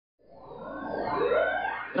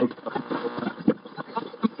From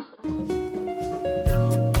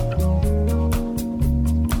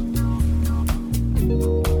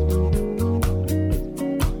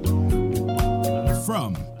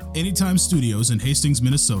Anytime Studios in Hastings,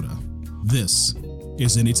 Minnesota, this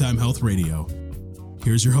is Anytime Health Radio.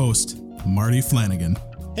 Here's your host, Marty Flanagan.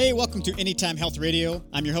 Hey, welcome to Anytime Health Radio.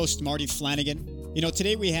 I'm your host, Marty Flanagan. You know,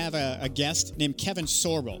 today we have a guest named Kevin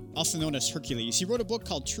Sorbo, also known as Hercules. He wrote a book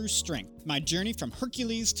called True Strength, My Journey from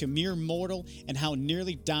Hercules to Mere Mortal and How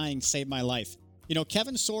Nearly Dying Saved My Life. You know,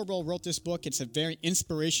 Kevin Sorbo wrote this book. It's a very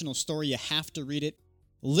inspirational story. You have to read it.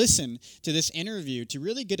 Listen to this interview to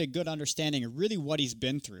really get a good understanding of really what he's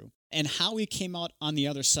been through and how he came out on the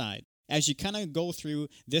other side. As you kind of go through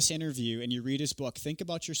this interview and you read his book, think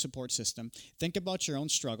about your support system, think about your own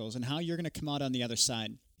struggles and how you're going to come out on the other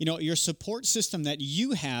side. You know, your support system that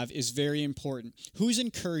you have is very important. Who's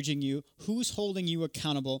encouraging you? Who's holding you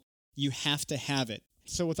accountable? You have to have it.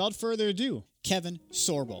 So without further ado, Kevin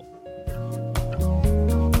Sorbo.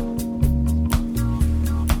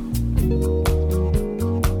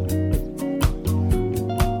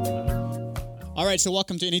 All right, so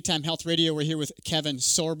welcome to Anytime Health Radio. We're here with Kevin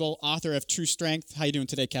Sorbo, author of True Strength. How you doing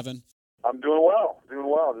today, Kevin? I'm doing well,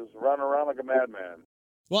 just running around like a madman.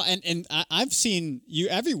 Well, and I've seen you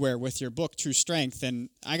everywhere with your book, True Strength, and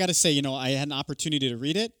I got to say, you know, I had an opportunity to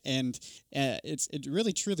read it, and it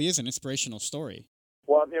really, truly is an inspirational story.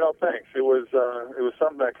 Well, you know, thanks. It was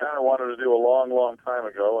something I kind of wanted to do a long, long time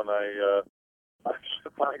ago, and I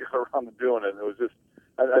finally got around to doing it. It was just,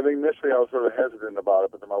 I think initially I was sort of hesitant about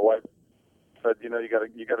it, but then my wife said, you know, you got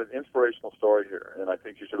an inspirational story here, and I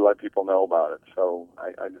think you should let people know about it. So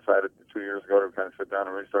I decided 2 years ago to kind of sit down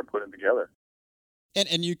and really start putting it together.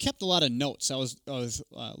 And you kept a lot of notes. I was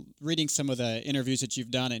reading some of the interviews that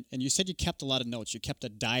you've done, and you said you kept a lot of notes. You kept a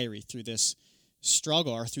diary through this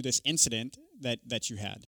struggle or through this incident that you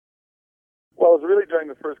had. Well, it was really during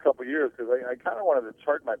the first couple of years because I kind of wanted to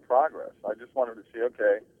chart my progress. I just wanted to see,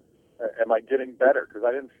 okay, am I getting better? Because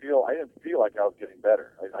I didn't feel like I was getting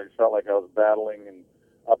better. I just felt like I was battling and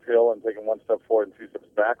uphill and taking one step forward and two steps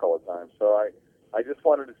back all the time. So I just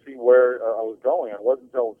wanted to see where I was going. It wasn't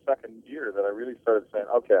until the second year that I really started saying,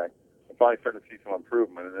 okay, I'm finally starting to see some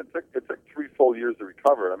improvement. And it took 3 full years to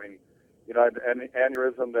recover. I mean, you know, I had an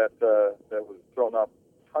aneurysm that was throwing up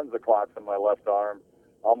tons of clots in my left arm.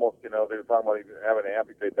 Almost, you know, they were talking about even having to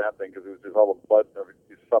amputate that thing because it was just all the blood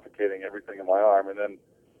suffocating everything in my arm. And then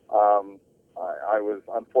I was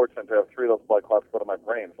unfortunate to have 3 of those blood clots go to my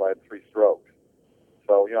brain, so I had 3 strokes.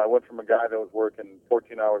 So, you know, I went from a guy that was working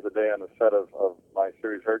 14 hours a day on the set of my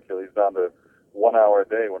series Hercules down to 1 hour a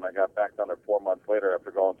day when I got back down there 4 months later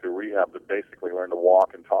after going through rehab to basically learn to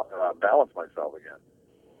walk and talk and balance myself again.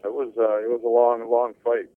 It was a long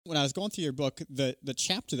fight. When I was going through your book, the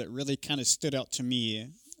chapter that really kind of stood out to me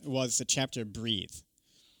was the chapter Breathe.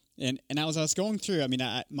 And as I was going through, I mean,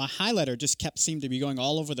 my highlighter just seemed to be going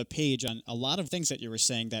all over the page on a lot of things that you were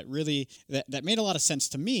saying that really that made a lot of sense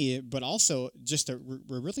to me, but also just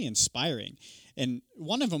were really inspiring. And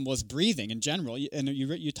one of them was breathing in general. And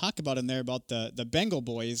you talk about in there about the Bengal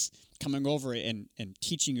boys coming over and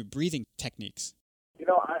teaching you breathing techniques. You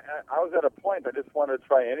know, I was at a point I just wanted to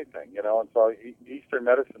try anything, you know, and so Eastern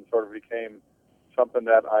medicine sort of became something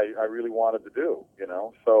that I really wanted to do, you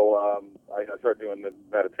know. So I started doing the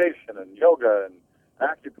meditation and yoga and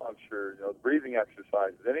acupuncture, you know, breathing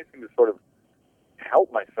exercises, anything to sort of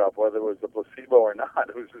help myself, whether it was a placebo or not.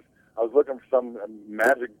 It was just I was looking for some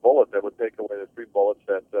magic bullet that would take away the 3 bullets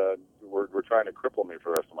that were trying to cripple me for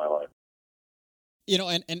the rest of my life. You know,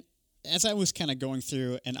 and as I was kind of going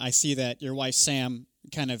through, and I see that your wife Sam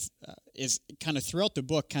kind of is kind of throughout the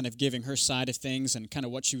book kind of giving her side of things and kind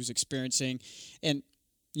of what she was experiencing. And,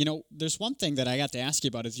 you know, there's one thing that I got to ask you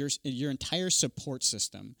about is your entire support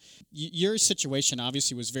system. Your situation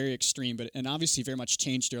obviously was very extreme, and obviously very much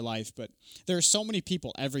changed your life. But there are so many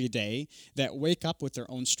people every day that wake up with their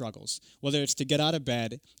own struggles, whether it's to get out of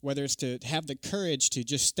bed, whether it's to have the courage to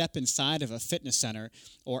just step inside of a fitness center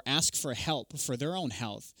or ask for help for their own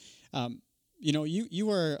health. You know, you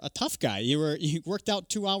were a tough guy. You worked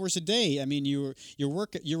out 2 hours a day. I mean, you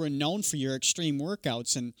were known for your extreme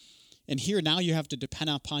workouts, and here now you have to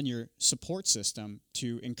depend upon your support system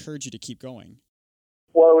to encourage you to keep going.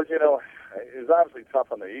 Well, it was obviously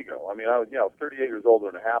tough on the ego. I mean, I was 38 years old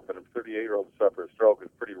when it happened. A 38-year-old to suffer a stroke is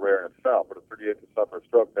pretty rare in itself, but a 38 to suffer a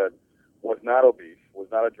stroke that was not obese, was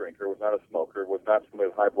not a drinker, was not a smoker, was not somebody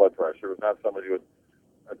with high blood pressure, was not somebody with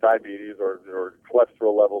diabetes or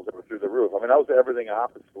cholesterol levels that were through the roof. I mean, that was everything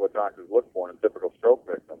opposite to what doctors look for in a typical stroke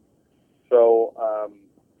victim. So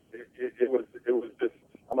it was just,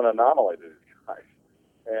 I'm an anomaly to these guys.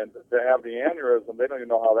 And to have the aneurysm, they don't even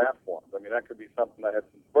know how that formed. I mean, that could be something I had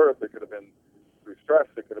since birth. It could have been through stress.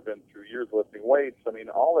 It could have been through years lifting weights. I mean,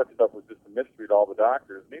 all that stuff was just a mystery to all the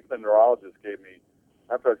doctors. And even the neurologist gave me,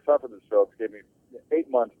 after I suffered the strokes, gave me 8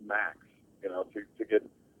 months max, to get,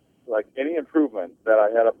 like, any improvement that I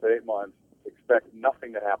had up to 8 months, expect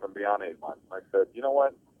nothing to happen beyond 8 months. And I said, you know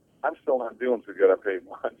what? I'm still not doing so good up to 8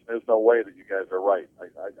 months. There's no way that you guys are right.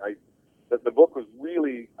 The book was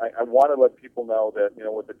really, I want to let people know that,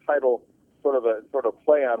 with the title, sort of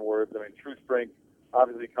play on words. I mean, true strength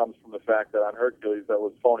obviously comes from the fact that on Hercules, that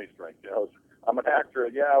was phony strength. I'm an actor,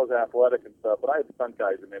 and I was athletic and stuff, but I had stunt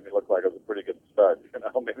guys that made me look like I was a pretty good stud,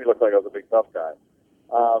 made me look like I was a big tough guy.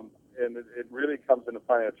 And it really comes into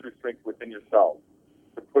finding a true strength within yourself,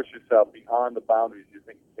 to push yourself beyond the boundaries you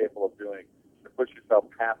think you're capable of doing, to push yourself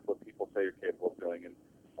past what people say you're capable of doing. And,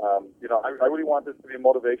 I really want this to be a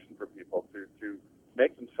motivation for people to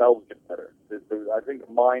make themselves get better. I think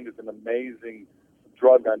the mind is an amazing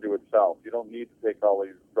drug unto itself. You don't need to take all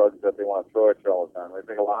these drugs that they want to throw at you all the time. I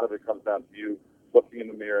think a lot of it comes down to you looking in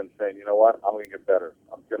the mirror and saying, you know what, I'm going to get better.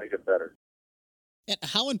 I'm going to get better. And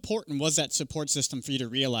how important was that support system for you to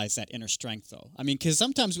realize that inner strength, though? I mean, because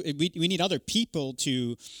sometimes we need other people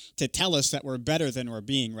to tell us that we're better than we're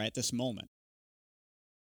being right this moment.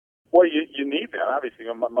 Well, you need that, obviously.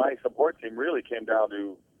 My support team really came down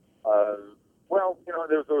to,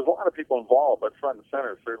 there was a lot of people involved, but front and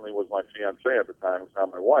center certainly was my fiancée at the time, who's now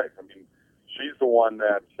my wife. I mean, she's the one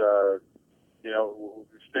that,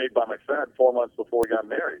 stayed by my side 4 months before we got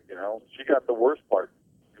married. She got the worst part,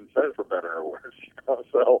 and said for better or worse.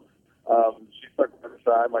 So she stuck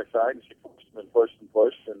by my side, and she pushed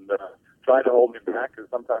and tried to hold me back, because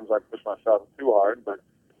sometimes I push myself too hard, but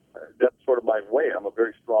that's sort of my way. I'm a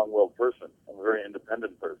very strong-willed person. I'm a very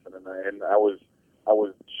independent person, and I was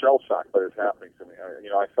shell-shocked by this happening to me.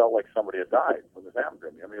 I felt like somebody had died when this happened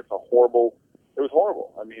to me. I mean, it was horrible.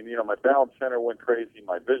 I mean, my balance center went crazy.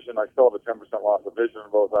 My vision, I still have a 10% loss of vision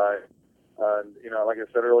in both eyes. And, like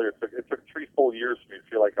I said earlier, it took 3 full years for me to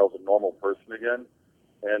feel like I was a normal person again.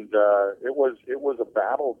 And it was a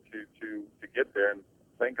battle to get there. And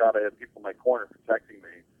thank God I had people in my corner protecting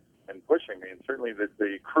me and pushing me. And certainly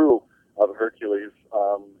the crew of Hercules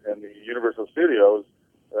and the Universal Studios,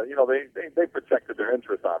 they protected their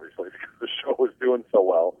interests, obviously, because the show was doing so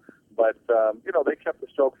well. But, they kept the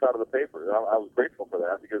strokes out of the paper. And I was grateful for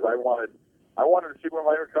that, because I wanted to see where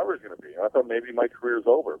my recovery is going to be. I thought maybe my career's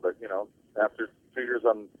over. But, after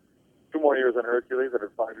 2 more years on Hercules, I did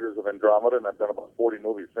 5 years of Andromeda, and I've done about 40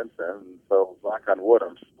 movies since then. And so, knock on wood,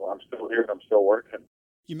 I'm still here and I'm still working.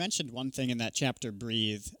 You mentioned one thing in that chapter,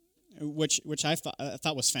 Breathe, which I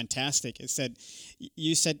thought was fantastic.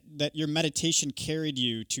 You said that your meditation carried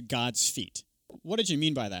you to God's feet. What did you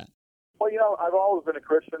mean by that? Well, I've always been a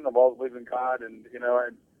Christian. I've always believed in God, and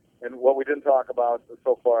what we didn't talk about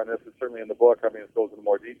so far, and this is certainly in the book, I mean, it goes into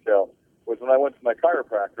more detail, was when I went to my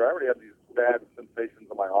chiropractor, I already had these bad sensations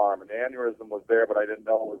in my arm, and the aneurysm was there, but I didn't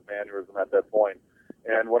know it was an aneurysm at that point.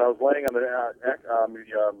 And when I was laying on the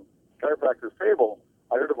chiropractor's table,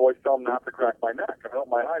 I heard a voice tell him not to crack my neck. I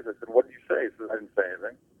opened my eyes. I said, "What did you say?" He said, "I didn't say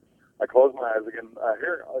anything." I closed my eyes again. I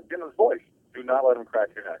hear again this voice: "Do not let him crack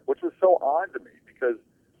your neck," which was so odd to me, because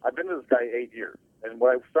I've been to this guy 8 years. And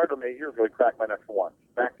when I started him 8 years ago, he cracked my neck for once.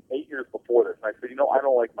 Back 8 years before this. And I said, I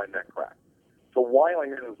don't like my neck cracked. So why am I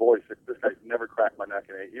hearing his voice if this guy's never cracked my neck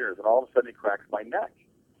in 8 years? And all of a sudden he cracks my neck,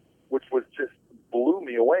 which was just blew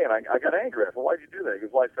me away. And I got angry. I said, "Why'd you do that?" He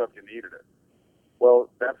goes, "Well, I felt you needed it." Well,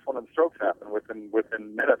 that's when the strokes happened.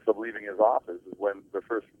 Within minutes of leaving his office is when the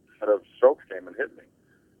first set of strokes came and hit me.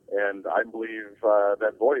 And I believe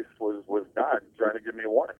that voice was God trying to give me a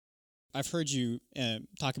warning. I've heard you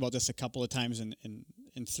talk about this a couple of times and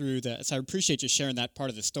through that. So I appreciate you sharing that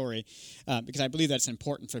part of the story, because I believe that's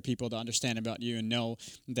important for people to understand about you and know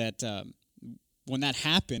that when that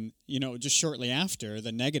happened, just shortly after,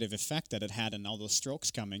 the negative effect that it had and all those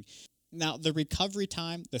strokes coming. Now, the recovery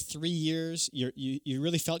time, the 3 years, you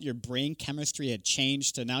really felt your brain chemistry had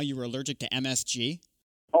changed to now you were allergic to MSG?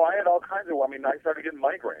 Oh, I had all kinds of, I started getting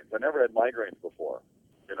migraines. I never had migraines before,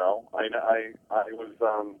 I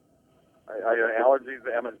had allergies.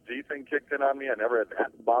 The MSG thing kicked in on me. I never had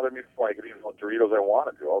that bother me before. I could eat as much Doritos I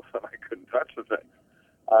wanted to. All of a sudden, I couldn't touch the thing.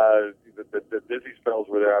 The dizzy spells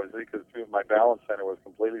were there, obviously, because my balance center was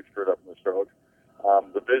completely screwed up in the stroke.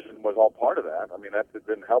 The vision was all part of that. I mean, that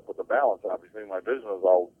didn't help with the balance, obviously. My vision was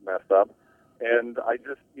all messed up. And I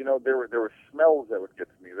just, there were smells that would get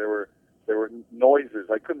to me. There were noises.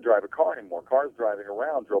 I couldn't drive a car anymore. Cars driving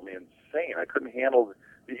around drove me insane. I couldn't handle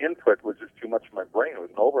the input was just too much for my brain. It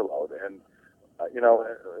was an overload. And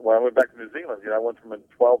When I went back to New Zealand, I went from a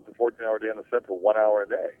 12 to 14-hour day on the set to 1 hour a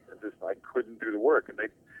day. I couldn't do the work, and they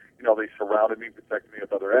surrounded me, protected me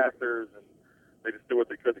with other actors, and they just did what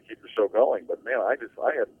they could to keep the show going. But man, I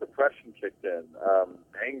had depression kicked in,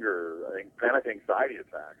 anger, panic, anxiety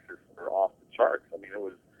attacks just were off the charts. I mean,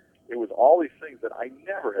 it was all these things that I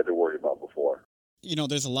never had to worry about before.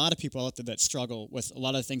 There's a lot of people out there that struggle with a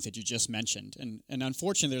lot of the things that you just mentioned, and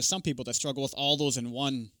unfortunately, there's some people that struggle with all those in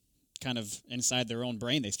one kind of inside their own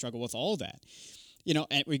brain. They struggle with all of that.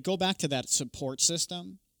 And we go back to that support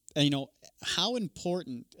system. And, how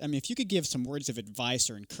important, if you could give some words of advice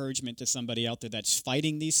or encouragement to somebody out there that's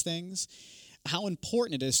fighting these things, how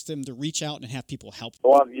important it is for them to reach out and have people help.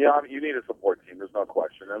 Well, yeah, you need a support team. There's no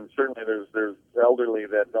question. And certainly there's elderly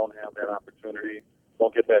that don't have that opportunity,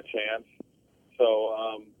 don't get that chance.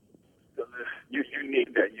 So you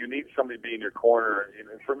need that. You need somebody to be in your corner.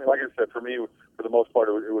 And for me, like I said, for the most part,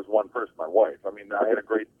 it was one person, my wife. I had a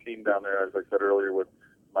great team down there, as I said earlier, with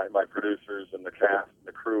my producers and the cast and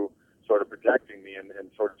the crew sort of protecting me and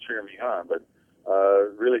sort of cheering me on. But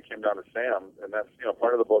really came down to Sam, and that's,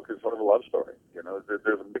 part of the book is sort of a love story.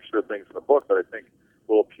 There's a mixture of things in the book that I think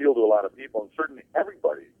will appeal to a lot of people, and certainly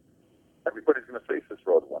everybody's going to face this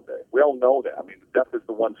road one day. We all know that. Death is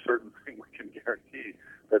the one certain thing we can guarantee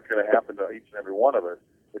that's going to happen to each and every one of us.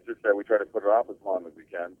 It's just that we try to put it off as long as we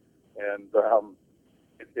can. And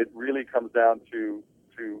it really comes down to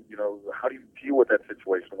how do you deal with that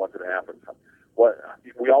situation once it happens?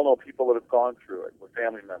 We all know people that have gone through it, with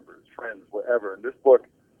family members, friends, whatever. And this book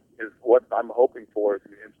is what I'm hoping for is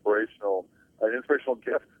an inspirational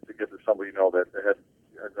gift to give to somebody that had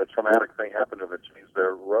a traumatic thing happen to them that changed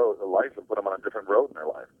their life and put them on a different road in their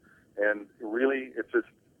life. And really, it's just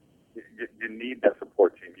you need that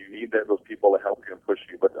support team. You need those people to help you and push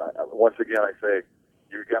you. But once again, I say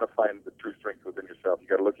you got to find the true strength within yourself. You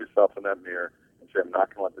got to look yourself in that mirror and say, I'm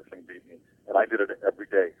not going to let this thing beat me. And I did it every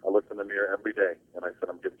day. I looked in the mirror every day, and I said,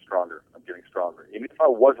 I'm getting stronger. I'm getting stronger. Even if I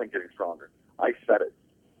wasn't getting stronger, I said it.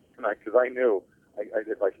 Because I knew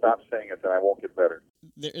if I stop saying it, then I won't get better.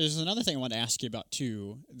 There's another thing I want to ask you about,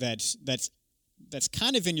 too, that's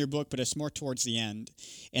kind of in your book, but it's more towards the end.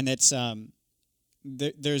 And that's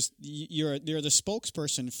you're the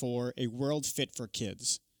spokesperson for a world fit for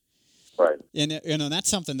kids. Right. And that's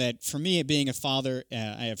something that, for me, being a father,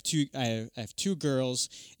 I have two girls,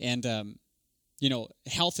 and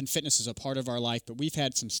health and fitness is a part of our life, but we've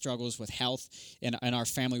had some struggles with health in our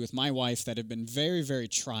family with my wife that have been very, very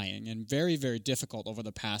trying and very, very difficult over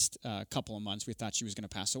the past couple of months. We thought she was going to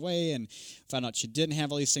pass away and found out she didn't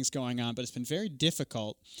have all these things going on, but it's been very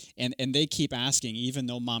difficult, and they keep asking, even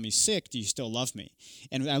though mommy's sick, do you still love me?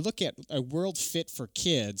 And I look at a world fit for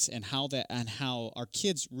kids and how our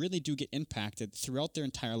kids really do get impacted throughout their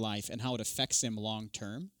entire life and how it affects them long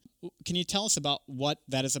term. Can you tell us about what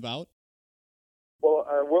that is about? Well,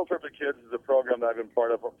 World Fit for Kids is a program that I've been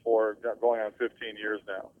part of for going on 15 years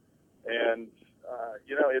now. And,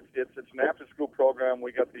 it's an after-school program.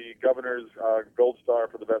 We got the governor's gold star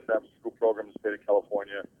for the best after-school program in the state of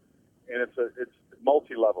California. And it's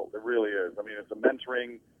multi-level. It really is. It's a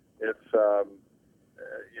mentoring. It's,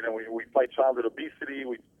 we fight childhood obesity.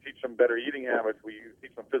 We teach them better eating habits. We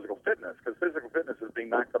teach them physical fitness, because physical fitness is being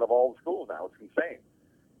knocked out of all the schools now. It's insane.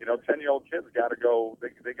 10-year-old kids got to go. They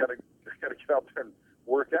got to get out there and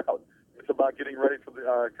work out. It's about getting ready for the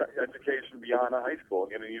education beyond high school,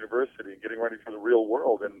 and getting to university, and getting ready for the real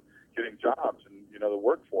world, and getting jobs, and the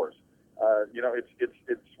workforce.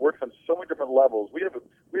 It's works on so many different levels. We have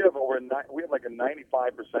like a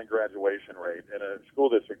 95% graduation rate in a school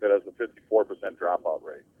district that has a 54% dropout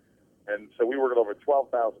rate. And so we work with over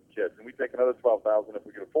 12,000 kids, and we take another 12,000 if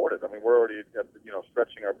we can afford it. We're already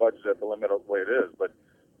stretching our budget at the limit of the way it is, but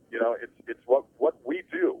it's what we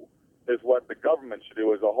do is what the government should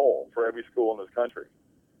do as a whole for every school in this country.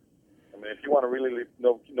 If you want to really leave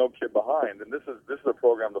no kid behind, then this is a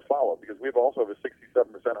program to follow, because we also have a 67%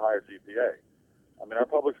 higher GPA. Our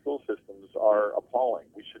public school systems are appalling.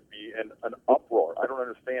 We should be in an uproar. I don't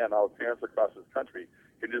understand how parents across this country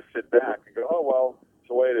can just sit back and go, oh, well, it's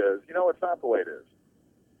the way it is. It's not the way it is.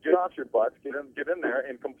 Get off your butts, get in there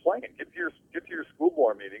and complain. Get to your school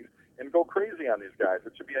board meetings and go crazy on these guys.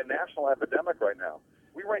 It should be a national epidemic right now.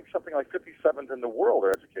 We rank something like 57th in the world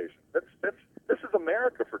in education. This is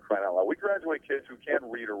America, for crying out loud. We graduate kids who can't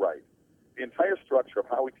read or write. The entire structure of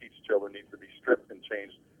how we teach children needs to be stripped and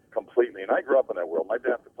changed completely. And I grew up in that world. My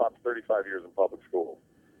dad taught 35 years in public school.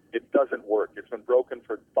 It doesn't work. It's been broken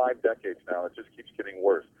for 5 decades now. It just keeps getting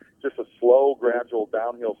worse. Just a slow, gradual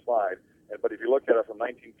downhill slide. But if you look at it from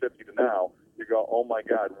 1950 to now, you go, oh my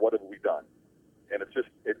God, what have we done? And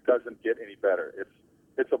it doesn't get any better.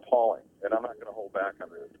 It's appalling, and I'm not going to hold back on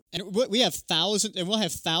this. And we'll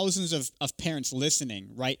have thousands of parents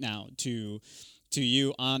listening right now to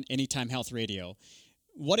you on Anytime Health Radio.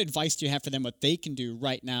 What advice do you have for them, what they can do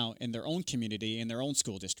right now in their own community, in their own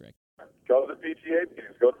school district? Go to the PTA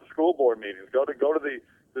meetings, go to the school board meetings, go to the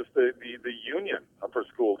union for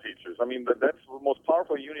school teachers. I mean, that's the most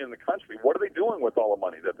powerful union in the country. What are they doing with all the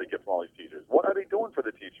money that they get from all these teachers? What are they doing for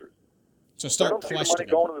the teachers? So start I don't questioning. see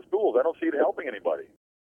the money going to the schools. I don't see it helping anybody.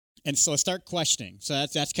 And so start questioning. So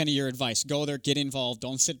that's kind of your advice. Go there, get involved,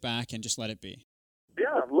 don't sit back, and just let it be.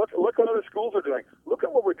 Yeah, look what other schools are doing. Look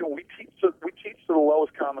at what we're doing. We teach to the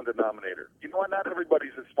lowest common denominator. You know what? Not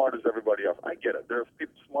everybody's as smart as everybody else. I get it. There are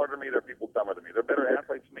people smarter than me. There are people dumber than me. There are better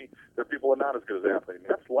athletes than me. There are people who are not as good as athletes.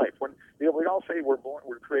 That's life. We all say we're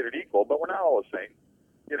created equal, but we're not all the same.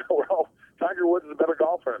 You know, Tiger Woods is a better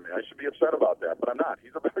golfer than me. I should be upset about that, but I'm not.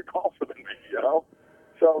 He's a better golfer than me. You know,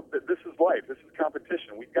 so this is life. This is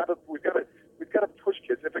competition. We've got to push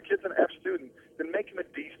kids. If a kid's an F student, then make him a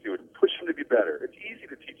D student. Push him to be better. It's easy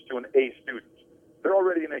to teach to an A student. They're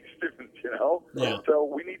already an A student, you know? Yeah. So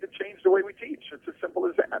we need to change the way we teach. It's as simple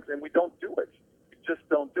as that, and we don't do it. We just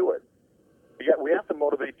don't do it. We have to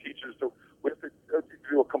motivate teachers we have to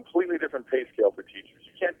do a completely different pay scale for teachers.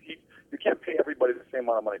 You can't pay everybody the same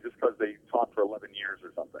amount of money just because they taught for 11 years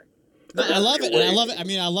or something. No, I love it. And I love it. I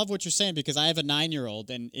mean, I love what you're saying because I have a 9-year-old,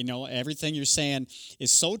 and you know everything you're saying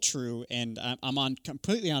is so true, and I'm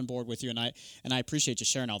completely on board with you, and I appreciate you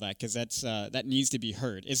sharing all that because that needs to be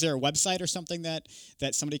heard. Is there a website or something that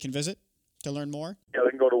somebody can visit to learn more? Yeah, they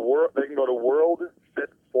can go to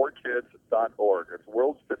worldfit4kids.org. It's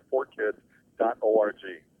worldfit4kids.org.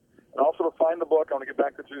 And also to find the book, I want to get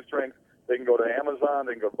back to True Strength. They can go to Amazon,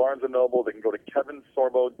 they can go to Barnes & Noble, they can go to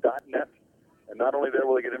kevinsorbo.net. And not only there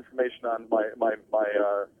will they get information on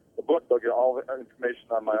the book, they'll get all the information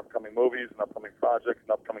on my upcoming movies and upcoming projects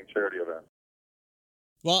and upcoming charity events.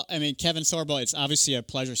 Well, I mean, Kevin Sorbo, it's obviously a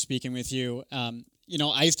pleasure speaking with you. You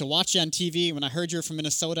know, I used to watch you on TV. When I heard you were from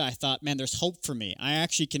Minnesota, I thought, man, there's hope for me. I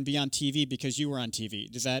actually can be on TV because you were on TV.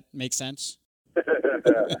 Does that make sense?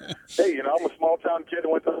 Hey, you know, I'm a small-town kid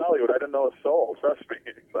who went to Hollywood. I didn't know a soul, trust me.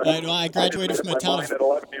 I graduated from a town at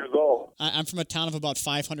 11 years old. I'm from a town of about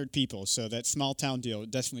 500 people, so that small-town deal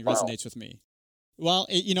definitely resonates with me. Well,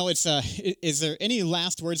 you know, is there any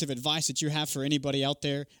last words of advice that you have for anybody out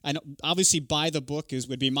there? I know, obviously, buy the book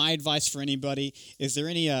would be my advice for anybody. Is there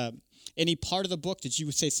any part of the book that you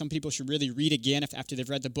would say some people should really read again after they've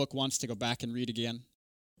read the book once to go back and read again?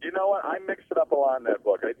 You know what? I mixed it up a lot in that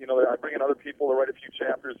book. I bring in other people to write a few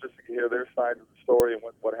chapters just to hear their side of the story and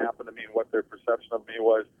what happened to me and what their perception of me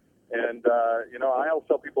was. And, I always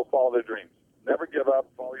tell people follow their dreams. Never give up.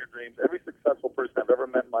 Follow your dreams. Every successful person I've ever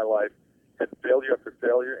met in my life had failure after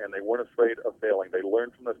failure, and they weren't afraid of failing. They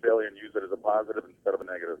learned from the failure and used it as a positive instead of a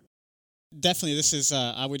negative. Definitely, this is.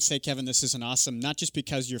 I would say, Kevin, this is an awesome. Not just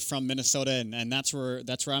because you're from Minnesota and that's where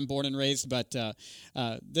I'm born and raised, but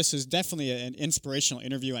this is definitely an inspirational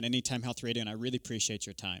interview on Anytime Health Radio, and I really appreciate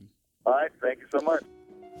your time. All right, thank you so much.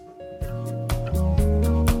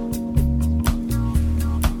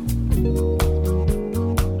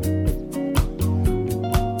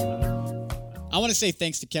 I want to say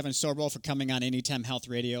thanks to Kevin Sorbo for coming on Anytime Health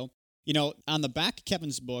Radio. You know, on the back of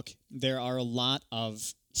Kevin's book, there are a lot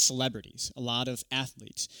of celebrities, a lot of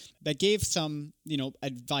athletes that gave some,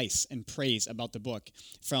 advice and praise about the book,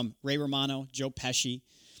 from Ray Romano, Joe Pesci,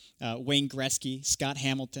 Wayne Gretzky, Scott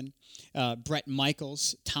Hamilton, Bret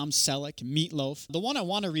Michaels, Tom Selleck, Meatloaf. The one I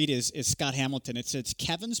want to read is Scott Hamilton. It says,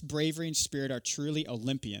 Kevin's bravery and spirit are truly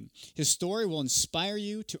Olympian. His story will inspire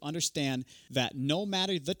you to understand that no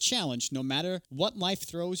matter the challenge, no matter what life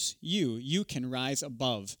throws you can rise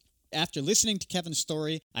above. After listening to Kevin's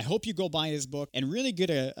story, I hope you go buy his book and really get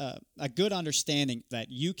a good understanding that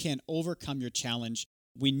you can overcome your challenge.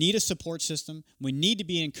 We need a support system. We need to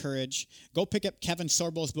be encouraged. Go pick up Kevin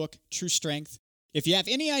Sorbo's book, True Strength. If you have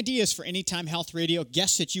any ideas for Anytime Health Radio,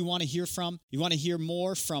 guests that you want to hear from, you want to hear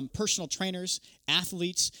more from personal trainers,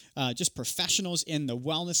 athletes, just professionals in the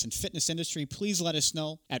wellness and fitness industry, please let us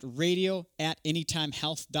know at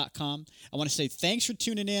radio@anytimehealth.com. I want to say thanks for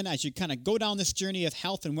tuning in as you kind of go down this journey of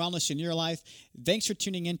health and wellness in your life. Thanks for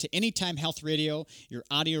tuning in to Anytime Health Radio, your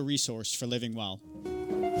audio resource for living well.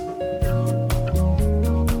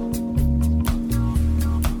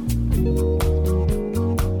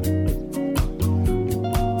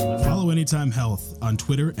 Anytime Health on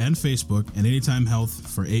Twitter and Facebook, and Anytime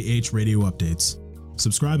Health for AH radio updates.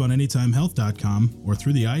 Subscribe on anytimehealth.com or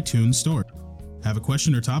through the iTunes store. Have a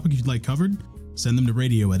question or topic you'd like covered? Send them to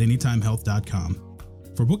radio@anytimehealth.com.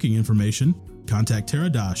 For booking information, contact Tara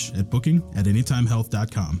Dosh at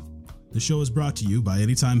booking@anytimehealth.com. The show is brought to you by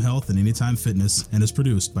Anytime Health and Anytime Fitness and is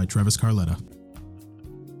produced by Travis Carletta.